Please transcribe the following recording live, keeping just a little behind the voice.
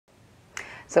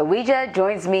So Weijia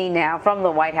joins me now from the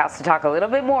White House to talk a little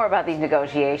bit more about these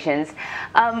negotiations.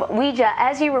 Weijia,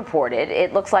 as you reported,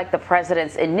 it looks like the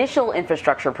president's initial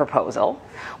infrastructure proposal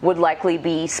would likely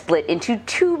be split into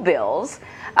two bills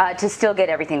to still get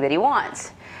everything that he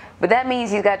wants. But that means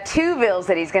he's got two bills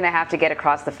that he's going to have to get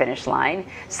across the finish line.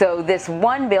 So this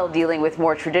one bill dealing with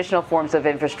more traditional forms of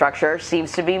infrastructure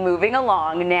seems to be moving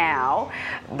along now.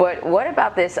 But what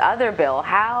about this other bill?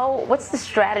 What's the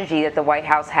strategy that the White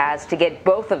House has to get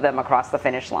both of them across the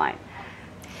finish line?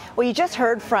 Well, you just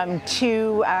heard from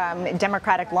two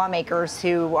Democratic lawmakers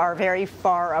who are very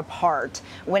far apart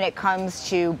when it comes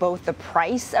to both the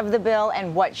price of the bill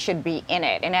and what should be in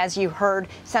it. And as you heard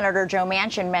Senator Joe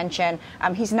Manchin mention,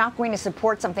 he's not going to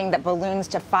support something that balloons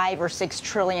to $5 or $6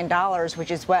 trillion,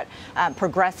 which is what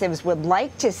progressives would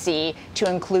like to see, to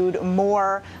include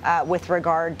more with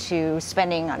regard to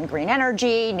spending on green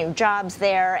energy, new jobs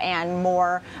there, and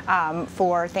more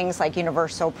for things like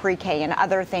universal pre-K and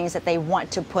other things that they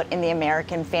want to put in the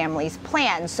American Families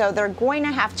Plan. So they're going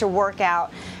to have to work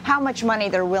out how much money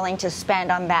they're willing to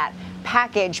spend on that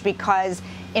package, because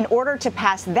in order to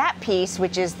pass that piece,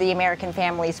 which is the American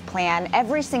Families Plan,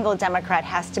 every single Democrat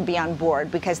has to be on board,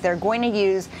 because they're going to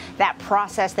use that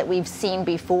process that we've seen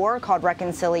before called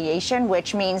reconciliation,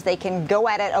 which means they can go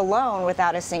at it alone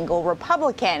without a single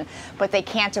Republican, but they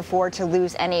can't afford to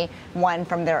lose anyone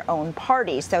from their own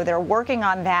party. So they're working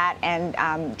on that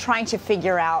and trying to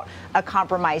figure out a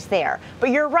compromise there. But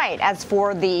you're right, as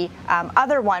for the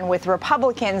other one with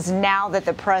Republicans, now that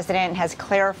the president has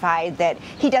clarified that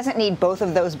he doesn't need both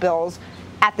of those bills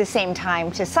at the same time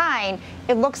to sign,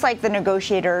 it looks like the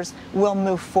negotiators will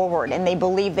move forward, and they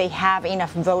believe they have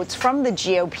enough votes from the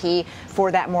GOP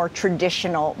for that more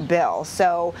traditional bill.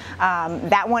 So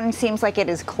that one seems like it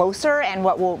is closer, and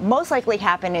what will most likely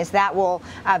happen is that will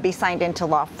be signed into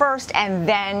law first, and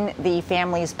then the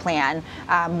Families Plan,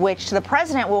 which the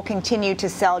president will continue to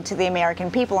sell to the American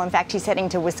people. In fact, he's heading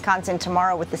to Wisconsin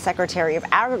tomorrow with the Secretary of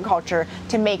Agriculture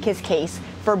to make his case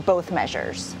for both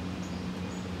measures.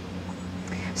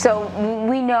 So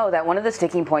we know that one of the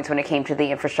sticking points when it came to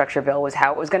the infrastructure bill was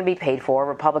how it was going to be paid for.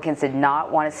 Republicans did not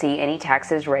want to see any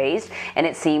taxes raised, and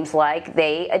it seems like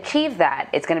they achieved that.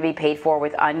 It's going to be paid for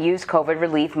with unused COVID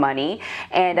relief money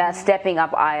and stepping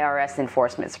up IRS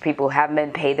enforcement. So people who haven't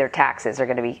been paid their taxes are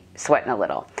going to be sweating a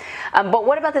little. But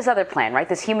what about this other plan, right?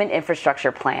 This human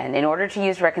infrastructure plan. In order to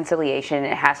use reconciliation,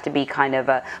 it has to be kind of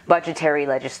a budgetary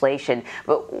legislation.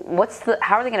 But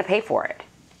how are they going to pay for it?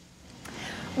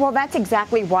 Well, that's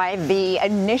exactly why the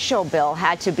initial bill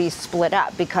had to be split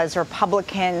up, because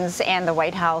Republicans and the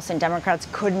White House and Democrats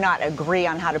could not agree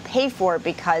on how to pay for it,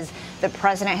 because the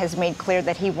president has made clear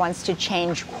that he wants to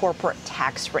change corporate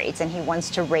tax rates and he wants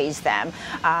to raise them,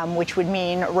 which would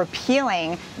mean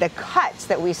repealing the cuts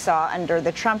that we saw under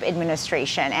the Trump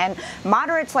administration. And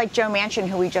moderates like Joe Manchin,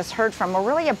 who we just heard from, are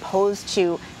really opposed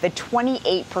to the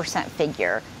 28%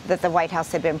 figure that the White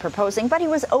House had been proposing, but he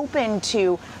was open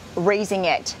to raising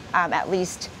it at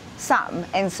least some.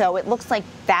 And so it looks like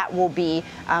that will be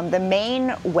the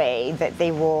main way that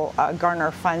they will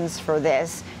garner funds for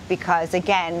this, because,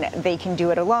 again, they can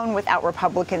do it alone without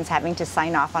Republicans having to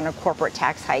sign off on a corporate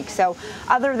tax hike. So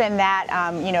other than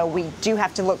that, we do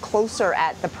have to look closer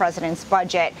at the president's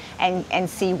budget and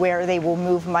see where they will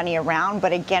move money around.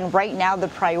 But again, right now the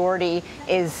priority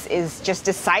is just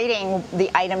deciding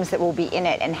the items that will be in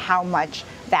it and how much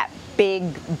that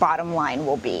big bottom line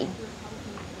will be.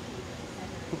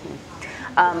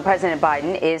 President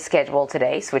Biden is scheduled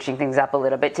today, switching things up a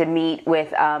little bit, to meet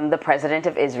with the president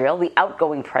of Israel, the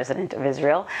outgoing president of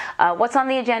Israel. What's on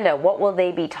the agenda? What will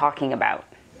they be talking about?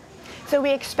 So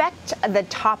we expect the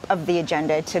top of the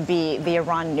agenda to be the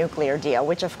Iran nuclear deal,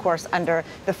 which, of course, under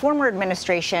the former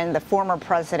administration, the former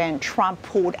president Trump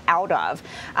pulled out of,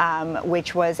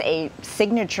 which was a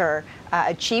signature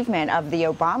achievement of the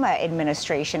Obama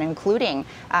administration, including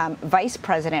Vice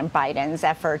President Biden's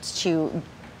efforts to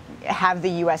have the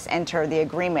U.S. enter the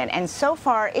agreement. And so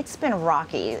far, it's been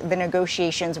rocky, the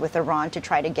negotiations with Iran to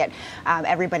try to get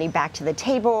everybody back to the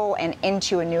table and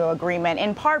into a new agreement,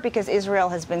 in part because Israel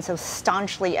has been so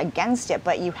staunchly against it.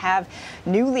 But you have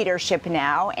new leadership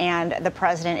now, and the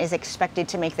president is expected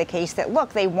to make the case that,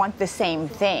 look, they want the same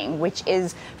thing, which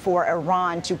is for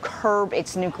Iran to curb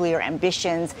its nuclear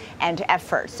ambitions and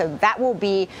efforts. So that will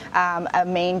be a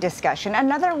main discussion.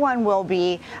 Another one will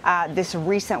be this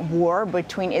recent war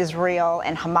between Israel Israel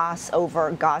and Hamas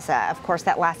over Gaza. Of course,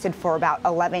 that lasted for about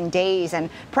 11 days, and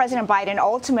President Biden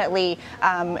ultimately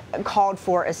called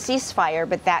for a ceasefire,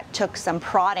 but that took some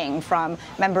prodding from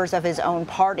members of his own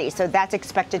party. So that's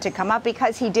expected to come up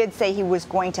because he did say he was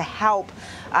going to help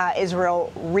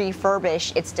Israel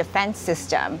refurbish its defense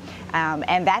system.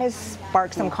 And that has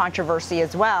sparked some controversy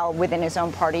as well within his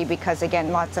own party because,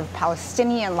 again, lots of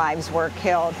Palestinian lives were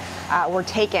killed, were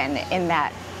taken in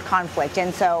that conflict.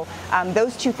 And so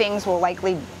those two things will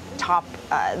likely top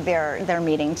their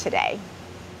meeting today.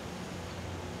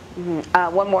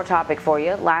 One more topic for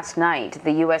you. Last night,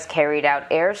 the U.S. carried out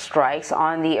airstrikes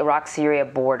on the Iraq-Syria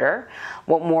border.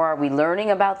 What more are we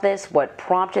learning about this? What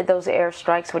prompted those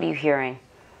airstrikes? What are you hearing?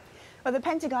 Well, the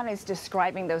Pentagon is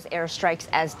describing those airstrikes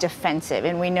as defensive,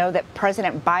 and we know that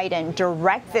President Biden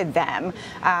directed them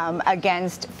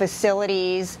against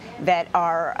facilities that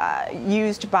are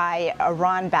used by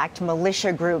Iran-backed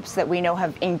militia groups that we know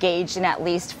have engaged in at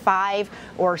least 5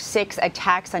 or 6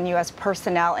 attacks on U.S.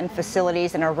 personnel and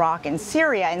facilities in Iraq and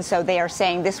Syria. And so they are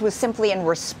saying this was simply in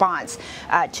response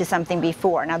to something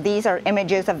before. Now, these are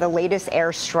images of the latest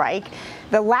airstrike.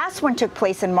 The last one took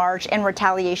place in March in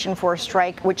retaliation for a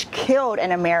strike which killed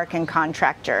an American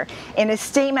contractor. In a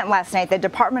statement last night, the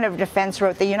Department of Defense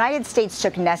wrote, "The United States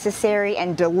took necessary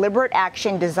and deliberate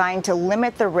action designed to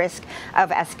limit the risk of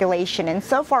escalation." And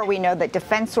so far, we know that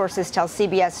defense sources tell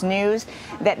CBS News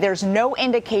that there's no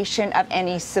indication of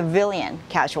any civilian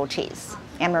casualties.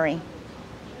 Anne Marie.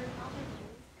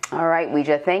 All right,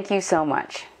 Weijia, thank you so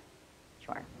much.